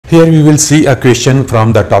Here we will see a question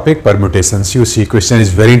from the topic permutations. You see, question is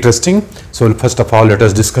very interesting. So first of all, let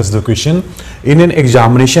us discuss the question. In an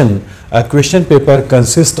examination, a question paper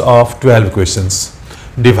consists of 12 questions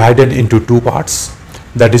divided into two parts,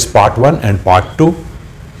 that is part 1 and part 2,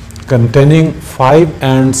 containing 5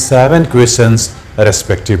 and 7 questions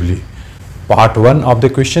respectively. Part 1 of the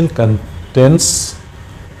question contains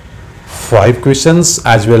 5 questions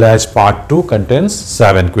as well as part 2 contains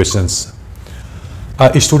 7 questions.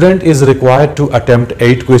 A student is required to attempt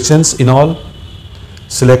 8 questions in all,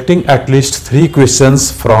 selecting at least 3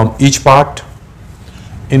 questions from each part.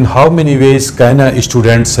 In how many ways can a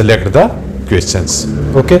student select the questions?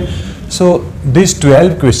 Okay, so these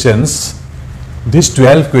 12 questions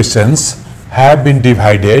have been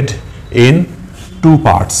divided in two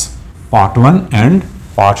parts, part 1 and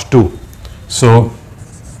part 2. So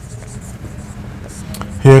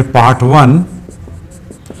here part 1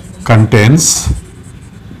 contains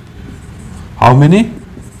how many?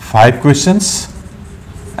 5 questions,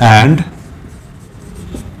 and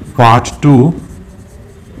part 2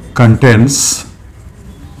 contains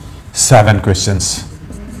 7 questions.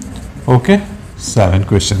 Okay, 7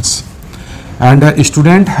 questions, and a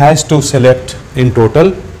student has to select in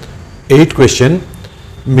total 8 questions,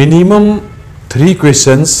 minimum 3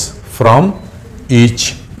 questions from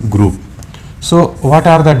each group. So what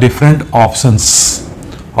are the different options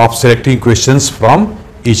of selecting questions from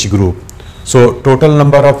each group? So total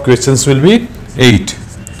number of questions will be 8.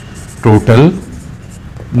 Total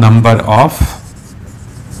number of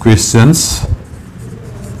questions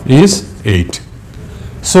is 8.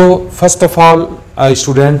 So first of all, a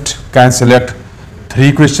student can select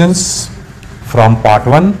 3 questions from part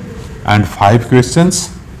 1 and 5 questions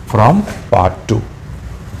from part 2,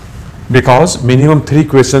 because minimum 3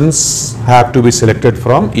 questions have to be selected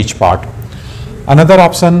from each part. Another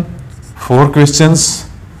option, 4 questions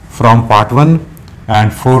from part 1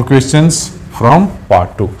 and 4 questions from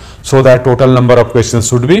part 2, so that total number of questions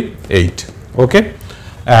should be 8. Okay,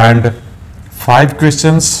 and 5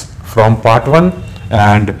 questions from part 1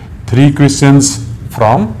 and 3 questions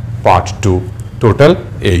from part 2, total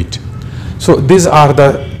 8. So these are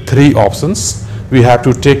the 3 options. We have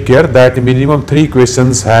to take care that minimum 3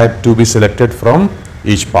 questions have to be selected from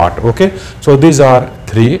each part. Okay, so these are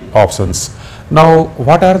 3 options. Now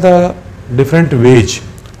what are the different ways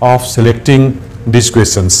of selecting these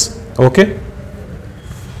questions? Okay,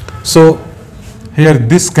 so here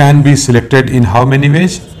this can be selected in how many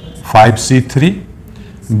ways? 5C3.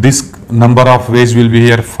 This number of ways will be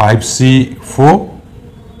here 5C4.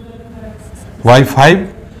 Why 5?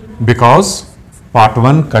 Because part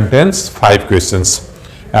 1 contains 5 questions,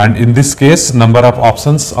 and in this case number of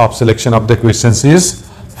options of selection of the questions is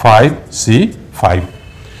 5C5.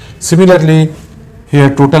 Similarly, here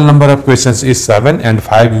total number of questions is 7 and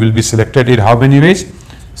 5 will be selected in how many ways?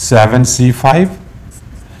 7C5.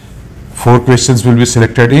 4 questions will be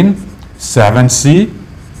selected in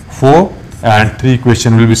 7C4 and 3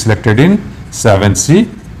 questions will be selected in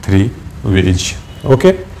 7C3 ways.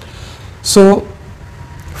 Okay, so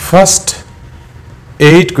first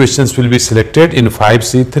 8 questions will be selected in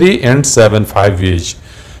 5C3 and 7-5 ways.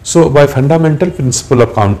 So by fundamental principle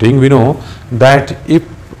of counting, we know that if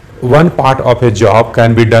one part of a job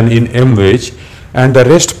can be done in m ways and the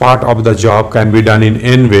rest part of the job can be done in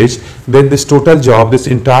n ways, then this total job, this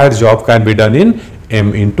entire job can be done in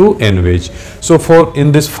m into n ways. So for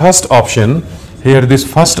in this first option, here this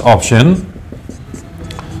first option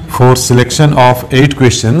for selection of 8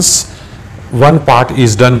 questions, one part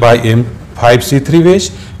is done by m 5C3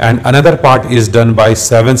 ways and another part is done by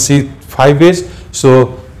 7C5 ways.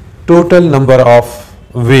 So total number of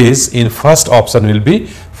ways in first option will be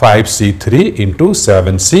 5C3 into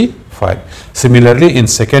 7C5. Similarly, in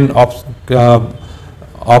second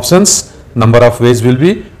options, number of ways will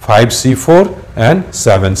be 5C4 and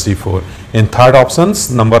 7C4. In third options,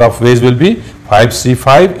 number of ways will be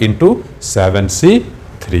 5C5 into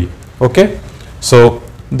 7C3. Okay, so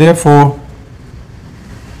therefore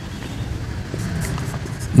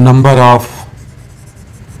number of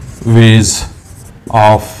ways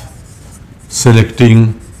of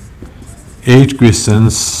selecting 8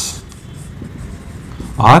 questions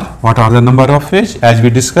are, what are the number of ways? As we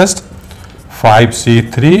discussed,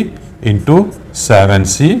 5C3 into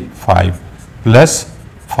 7C5 plus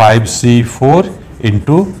 5C4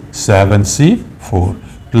 into 7C4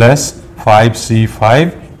 plus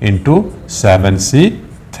 5C5 into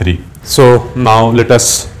 7C3. So now let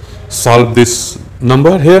us solve this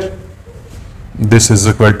number here. This is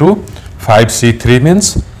equal to 5C3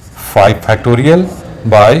 means 5 factorial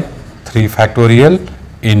by 3 factorial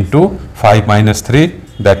into 5 minus 3,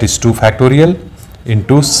 that is 2 factorial,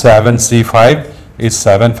 into 7c5 is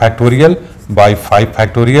 7 factorial by 5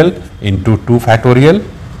 factorial into 2 factorial.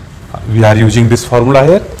 We are using this formula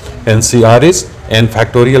here. NCR is n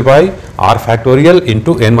factorial by r factorial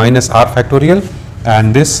into n minus r factorial,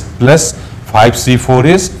 and this plus 5c4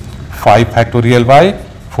 is 5 factorial by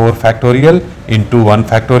 4 factorial into 1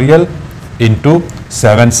 factorial into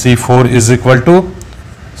 7c4 is equal to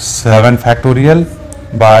 7 factorial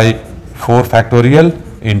by 4 factorial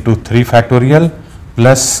into 3 factorial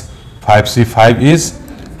plus 5c5 is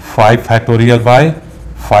 5 factorial by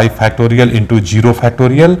 5 factorial into 0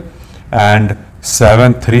 factorial, and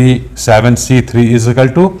 7c3 is equal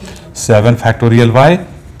to 7 factorial by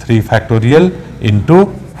 3 factorial into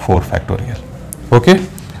 4 factorial. Okay,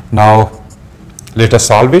 now let us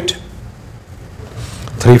solve it.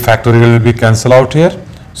 3 factorial will be cancelled out here,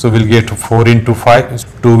 so we'll get 4 into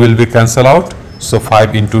 5, 2 will be cancelled out, so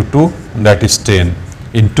 5 into 2, that is 10,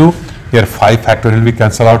 into here 5 factorial will be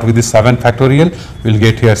cancelled out with the 7 factorial, we'll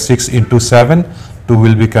get here 6 into 7, 2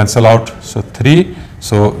 will be cancelled out, so 3,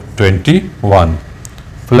 so 21,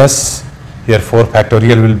 plus here 4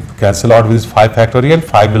 factorial will cancel out with 5 factorial,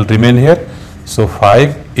 5 will remain here, so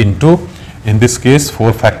 5 into, in this case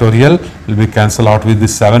 4 factorial will be cancelled out with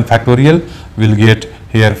this 7 factorial, we'll get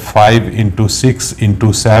here 5 into 6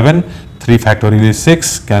 into 7, 3 factorial is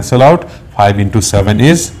 6, cancel out, 5 into 7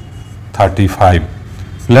 is 35,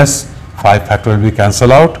 plus 5 factorial will be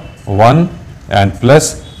cancel out, 1, and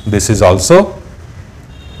plus this is also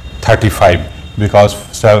 35, because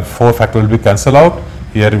 4 factorial will be cancel out,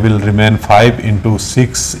 here will remain 5 into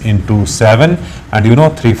 6 into 7, and you know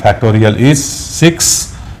 3 factorial is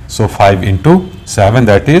 6, so 5 into 7,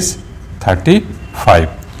 that is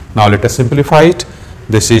 35. Now let us simplify it.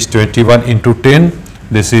 This is 21 into 10,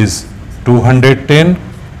 this is 210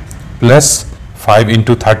 plus 5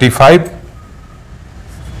 into 35,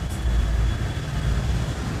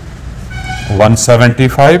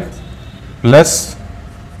 175 plus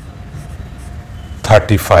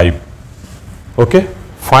 35. Okay,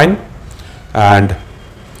 fine, and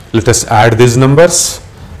let us add these numbers.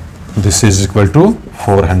 This is equal to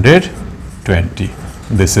 420.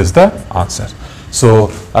 This is the answer.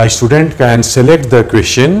 So a student can select the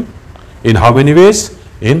question in how many ways?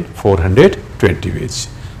 In 420 ways.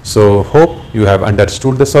 So hope you have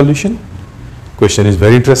understood the solution. Question is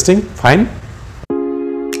very interesting. Fine.